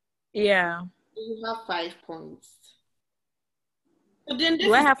 Yeah. You have 5 points. So then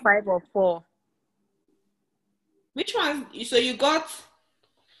Do I have 5 or 4? which one? So you got,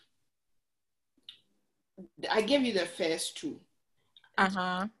 I gave you the first 2.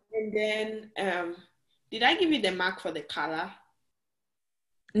 Uh-huh. And then, did I give you the mark for the color?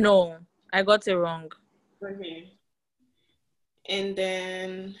 No, I got it wrong. Okay. And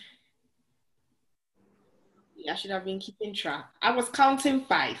then, I should have been keeping track. I was counting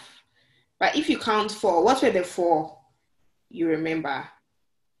 5. But if you count 4, what were the 4 you remember?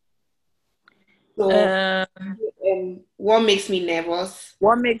 So, what makes me nervous?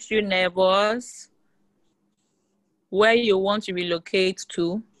 What makes you nervous? Where you want to relocate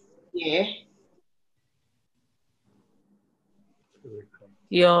to? Yeah.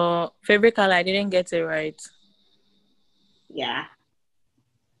 Your favorite color? I didn't get it right. Yeah.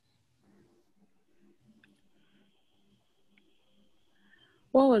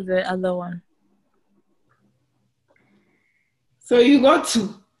 What was the other one? So you got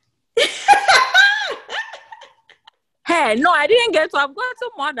 2. Hey, no, I didn't get to. I've got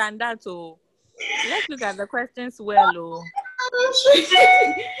to more than that. Oh, let's look at the questions well. Oh.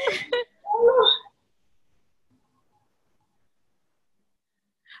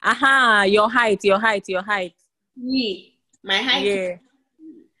 Aha, your height. Me, my height. Yeah.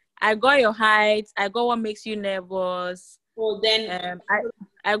 I got your height. I got what makes you nervous. So then,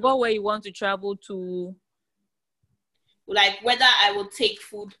 I got where you want to travel to. like whether I will take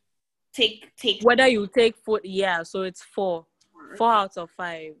food, take. Whether you take food, yeah. So it's 4. 4 out of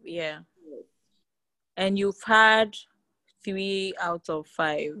 5, yeah. And you've had 3 out of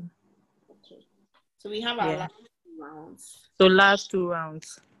 5. Okay. So we have our last 2 rounds. So last 2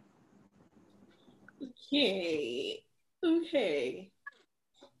 rounds. Okay.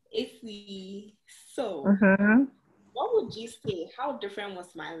 So, what would you say? How different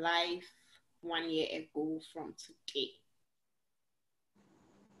was my life 1 year ago from today?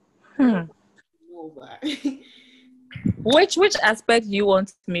 Which aspect do you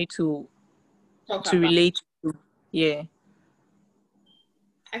want me to relate to? Yeah.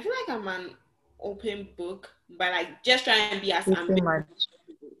 I feel like I'm an open book, but like just try and be as ambitious.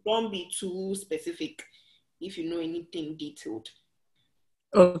 Don't be too specific if you know anything detailed.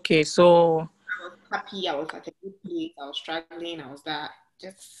 Okay, so I was happy, I was at a good place, I was struggling, I was that.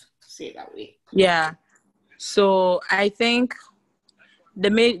 Just say it that way. Yeah. So I think the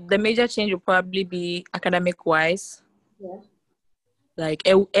major change will probably be academic wise. Yeah. Like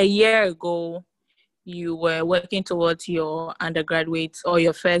a year ago, you were working towards your undergraduate or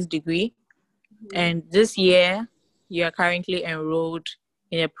your first degree, and this year you are currently enrolled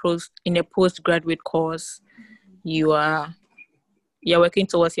in a postgraduate course. You're working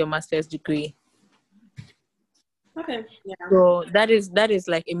towards your master's degree. Okay. Yeah. So that is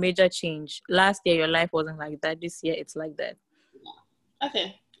like a major change. Last year your life wasn't like that. This year it's like that. Yeah.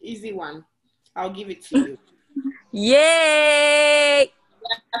 Okay. Easy one. I'll give it to you. Yay!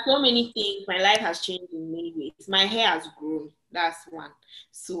 There are so many things. My life has changed in many ways. My hair has grown. That's one.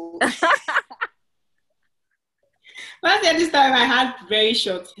 So last year this time I had very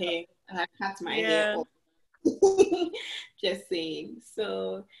short hair. I had cut my hair off. Just saying.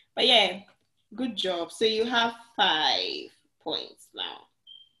 So, but yeah, good job. So you have 5 points now.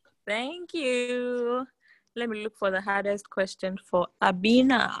 Thank you. Let me look for the hardest question for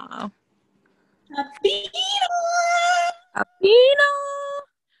Abina. Abina.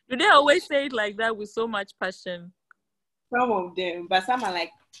 Do they always say it like that with so much passion? Some of them, but some are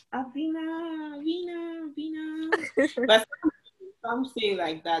like Abina. But some say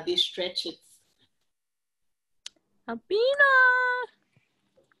like that. They stretch it. Abina.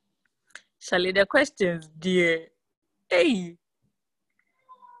 Shall the questions, dear? Hey.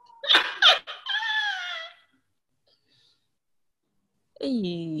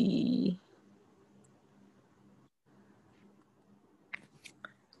 Hey.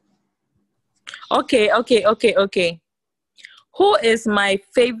 Okay. Who is my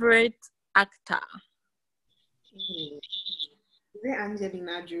favorite actor? Is it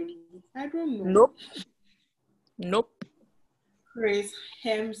Angelina Jolie? I don't know. Nope. Chris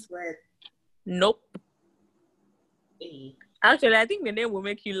Hemsworth. Nope. Hey. Actually, I think the name will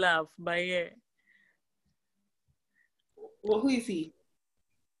make you laugh, but yeah. Well, who is he?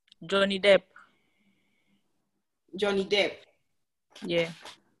 Johnny Depp. Johnny Depp. Yeah.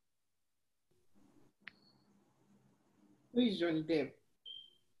 Who is Johnny Depp?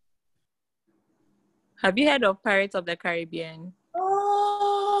 Have you heard of Pirates of the Caribbean?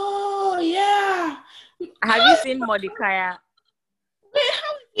 Oh, yeah. Have you seen Mordecai? Wait,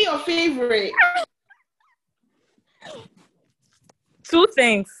 how is he your favorite? Two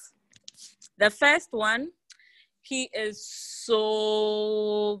things. The first one, he is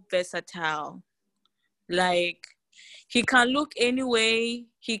so versatile. Like, he can look any way,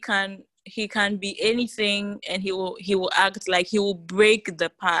 he can be anything, and he will act like he will break the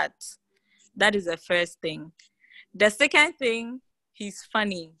part. That is the first thing. The second thing, he's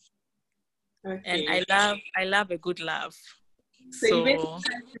funny. Okay. And I love a good laugh. So you basically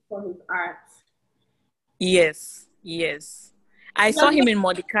for his art. Yes. I saw him in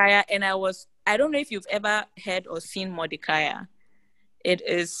Mordecai, and I don't know if you've ever heard or seen Mordecai. It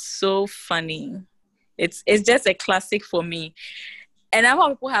is so funny. It's just a classic for me. And a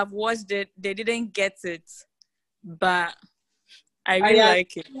lot of people have watched it, they didn't get it. But I really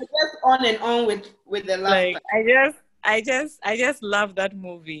like it. You're just on and on with the laughter. Like I just love that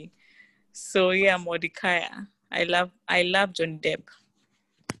movie. So yeah, Mordecai. I love Johnny Depp.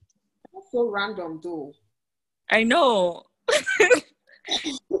 That's so random though. I know.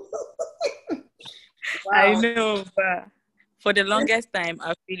 Wow. I know, but for the longest time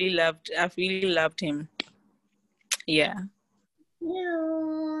I've really loved him. Yeah.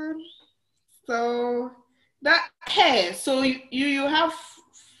 Yeah. So so you have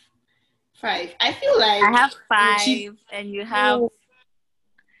 5. I feel like I have 5 and you have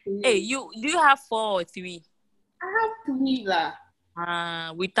Hey, do you have 4 or 3? I have 3 lah.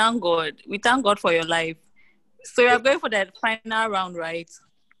 We thank God. We thank God for your life. So we are going for that final round, right?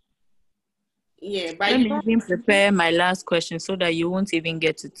 Yeah, but let me even prepare my last question so that you won't even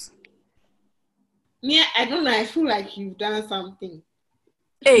get it. Yeah, I don't know. I feel like you've done something.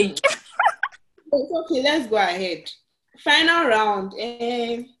 Hey. It's okay, let's go ahead. Final round.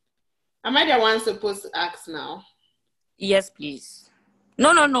 Am I the one supposed to ask now? Yes, please.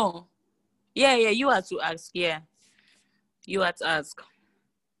 No. Yeah, you are to ask. Yeah. You are to ask.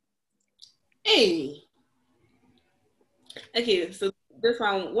 Hey. Okay, so this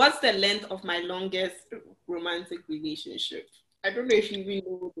one, what's the length of my longest romantic relationship? I don't know if you really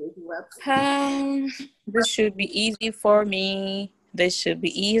know what. This should be easy for me.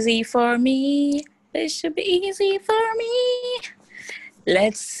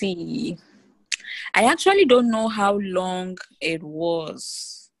 Let's see. I actually don't know how long it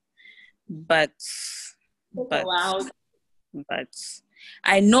was, but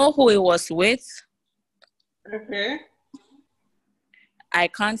I know who it was with. Okay. I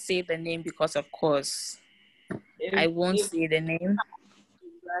can't say the name because, of course, I won't say the name.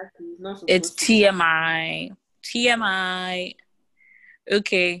 It's TMI.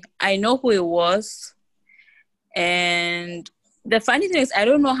 Okay, I know who it was. And the funny thing is, I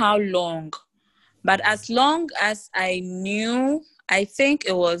don't know how long. But as long as I knew, I think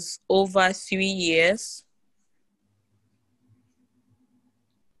it was over 3 years.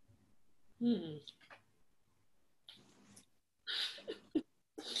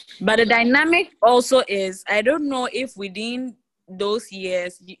 But the dynamic also is, I don't know if within those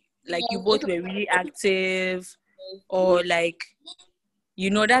years, you both were really active, or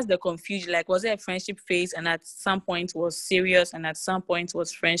that's the confusion. Like, was it a friendship phase and at some point was serious and at some point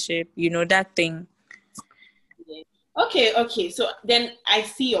was friendship? That thing. Okay. So then I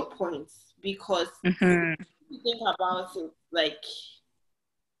see your points because if you think about it, like,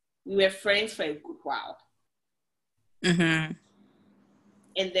 we were friends for a good while. Mm-hmm.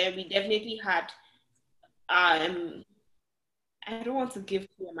 And then we definitely had, I don't want to give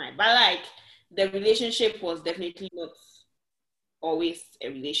TMI, but like, the relationship was definitely not always a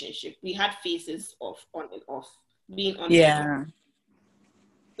relationship. We had phases of on and off, being on and off.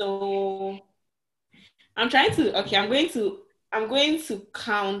 So I'm going to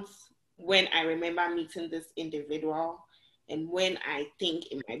count when I remember meeting this individual and when I think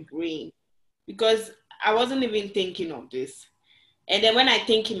in my brain, because I wasn't even thinking of this. And then when I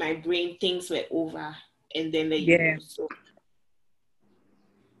think in my brain, things were over, and then so.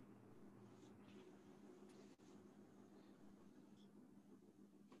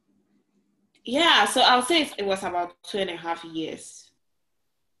 Yeah, so I'll say it was about 2.5 years.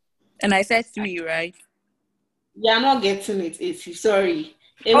 And I said 3, right? Yeah, I'm not getting it. Sorry.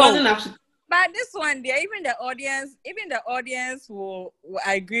 It wasn't up to. But this one there, even the audience will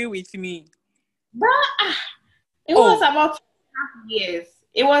agree with me. But it was about 2.5 years.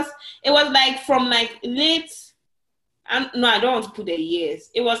 It was like from like late And no, I don't want to put the years.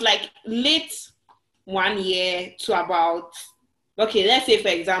 It was like late 1 year to about, okay, let's say for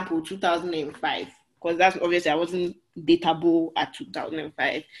example 2005, because that's obviously I wasn't dateable at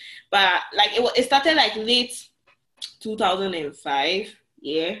 2005, but like it started like late 2005,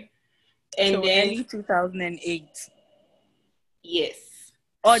 yeah, and So then early 2008. yes, super.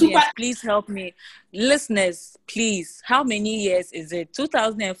 Audience, please help me. Listeners, please, how many years is it?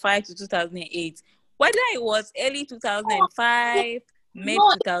 2005 to 2008. Whether it was early 2005, mid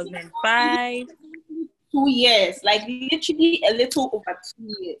No, 2005. 2 years, like literally a little over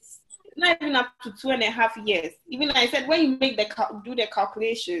 2 years. Not even up to 2.5 years. Even I said when you make do the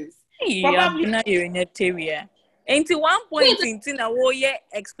calculations, Yeah, probably you're in a area. Into one point in a whole year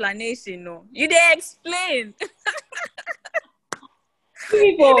explanation, no. You didn't explain. You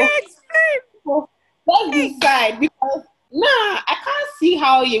people. didn't explain. Let's decide because I can't see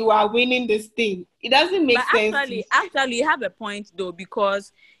how you are winning this thing. It doesn't make But sense to me. actually, you have a point though,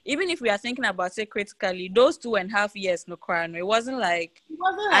 because even if we are thinking about it critically, those 2.5 years, no crime, it wasn't like It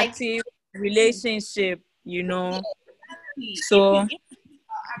wasn't like active relationship, you know. so So if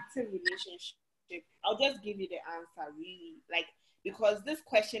active relationship, I'll just give you the answer really. Like because this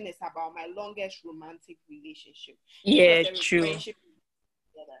question is about my longest romantic relationship. yeah, Because the true. relationship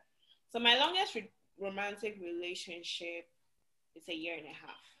together. So my longest romantic relationship is a year and a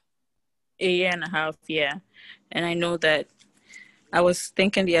half. A year and a half, yeah. And I know that I was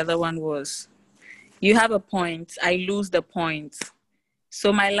thinking the other one was, you have a point, I lose the point.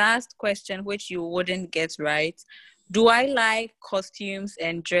 So my last question, which you wouldn't get right, do I like costumes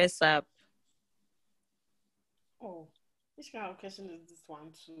and dress up? Oh, which kind of question is this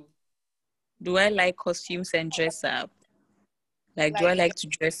one too? Do I like costumes and dress up? Like, do I Like like to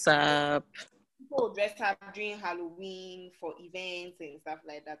dress up? people dress up during Halloween for events and stuff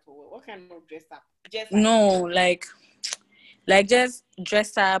like that. Or what kind of dress up? Just like No, like just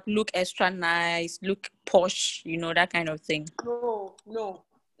dress up, look extra nice, look posh, you know, that kind of thing. no.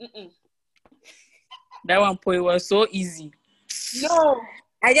 Mm-mm. That one point was so easy. No.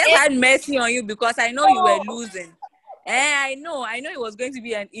 I just had mercy on you because I know you were losing. I know it was going to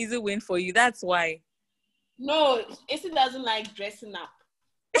be an easy win for you. That's why. No, Issy doesn't like dressing up.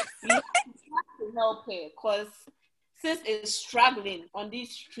 You have to help her because sis is struggling on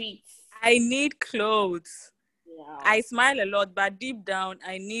these streets. I need clothes. Yeah. I smile a lot, but deep down,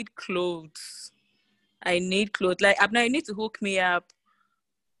 I need clothes. I need clothes. Like, Abna, you need to hook me up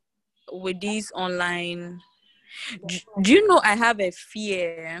with these online. Do you know I have a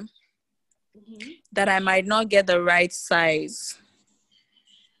fear that I might not get the right size?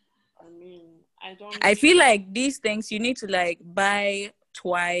 I mean, I don't. I feel like these things you need to like buy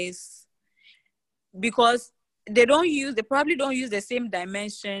twice because they probably don't use the same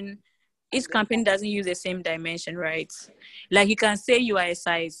dimension. Each company doesn't use the same dimension, right? Like you can say you are a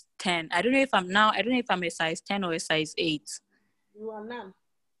size 10. I don't know if I'm a size 10 or a size 8. You are none.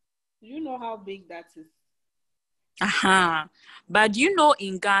 Do you know how big that is? But do you know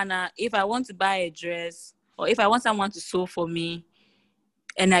in Ghana, if I want to buy a dress or if I want someone to sew for me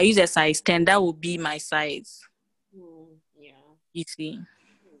and I use a size 10, that will be my size. Yeah. You see?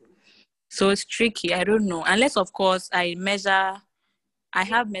 So it's tricky. I don't know. Unless, of course, I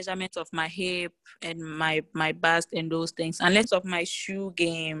have measurements of my hip and my bust and those things. Unless of my shoe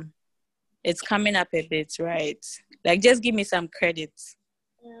game, it's coming up a bit, right? Like, just give me some credit.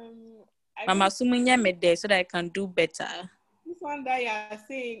 I'm assuming you're made there so that I can do better. This one that you're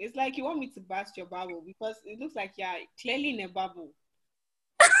saying, it's like you want me to burst your bubble because it looks like you're clearly in a bubble.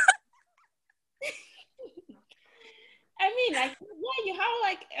 I mean, like, yeah, you have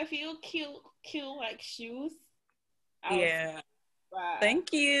like a few cute like shoes. Yeah.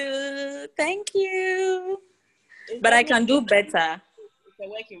 Thank you. But I can do better. It's a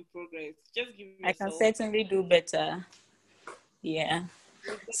work in progress. Just give me. I can certainly do better. Yeah.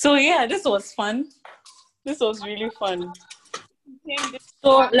 So yeah, this was fun. This was really fun.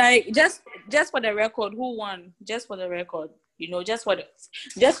 So like just for the record, who won? Just for the record, you know, just for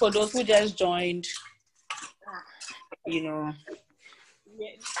those who just joined, you know.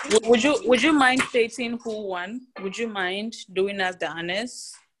 Would you mind stating who won? Would you mind doing us the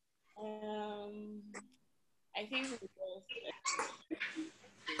honors? I think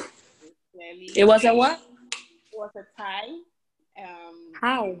it was a what? It was a tie.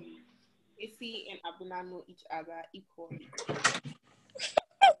 How? Issy and Abuna know each other equally.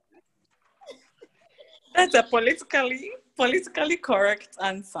 That's a politically correct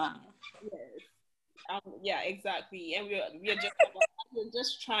answer. Yes. Yeah, exactly. And we're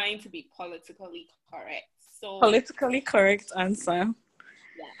just trying to be politically correct. So politically correct answer.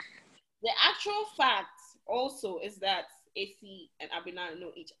 Yeah. The actual fact also is that AC and Abina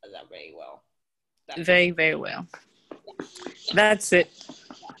know each other very well. Very, very well. That's it.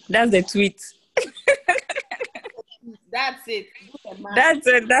 That's the tweet. That's it. That's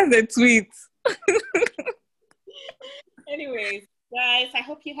it. That's the tweet. Anyways, guys, I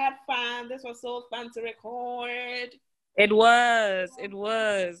hope you had fun. This was so fun to record. It was. It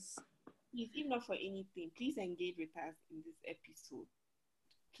was. Please, if not for anything, please engage with us in this episode.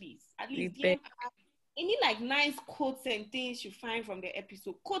 Please. At least any like nice quotes and things you find from the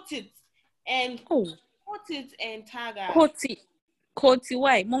episode. Quote it and tag us. Quote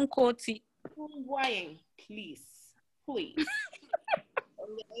why? Mon quote. Please. Okay.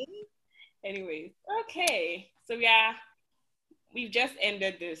 Anyways, okay. So we've just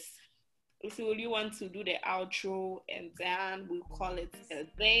ended this. So you want to do the outro and then we'll call it a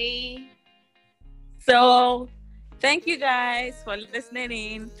day. So thank you guys for listening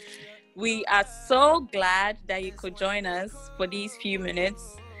in. We are so glad that you could join us for these few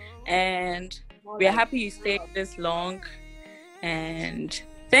minutes, and we are happy you stayed this long. And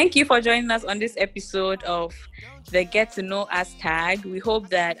thank you for joining us on this episode of the Get to Know Us tag. We hope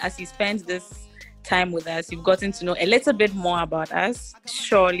that as you spend this time with us, you've gotten to know a little bit more about us,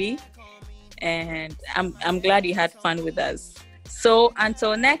 surely. And I'm glad you had fun with us. So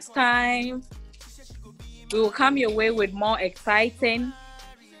until next time, we will come your way with more exciting,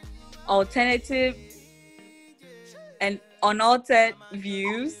 alternative, and unaltered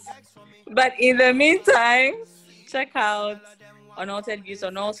views. But in the meantime, check out Unaltered Views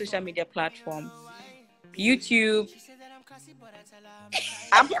on all social media platforms. YouTube.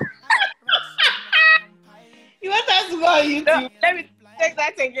 You want us to go on YouTube? No, let me take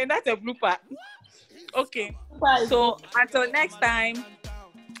that again. That's a blooper. Okay. So until next time,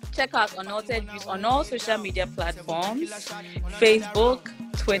 check out Unaltered Views on all social media platforms: Facebook,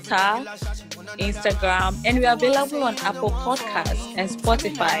 Twitter, Instagram, and we are available on Apple Podcasts and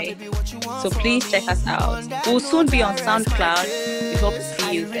Spotify. So please check us out. We'll soon be on SoundCloud. We hope to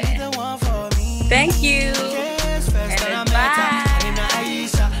see you there. Thank you. And bye.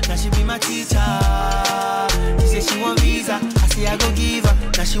 Now she be my teacher. She say she want visa. I say I go give her.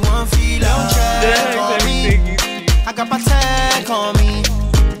 Now she want feel. Don't check on me. I got my tag on me.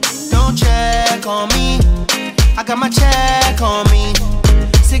 Don't check on me. I got my check on me.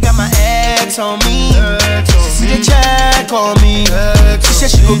 She got my ex on me. She see the check on me. She said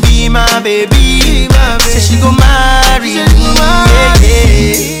she go be my baby. Say she go marry me. Yeah,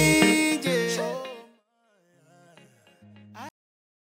 yeah.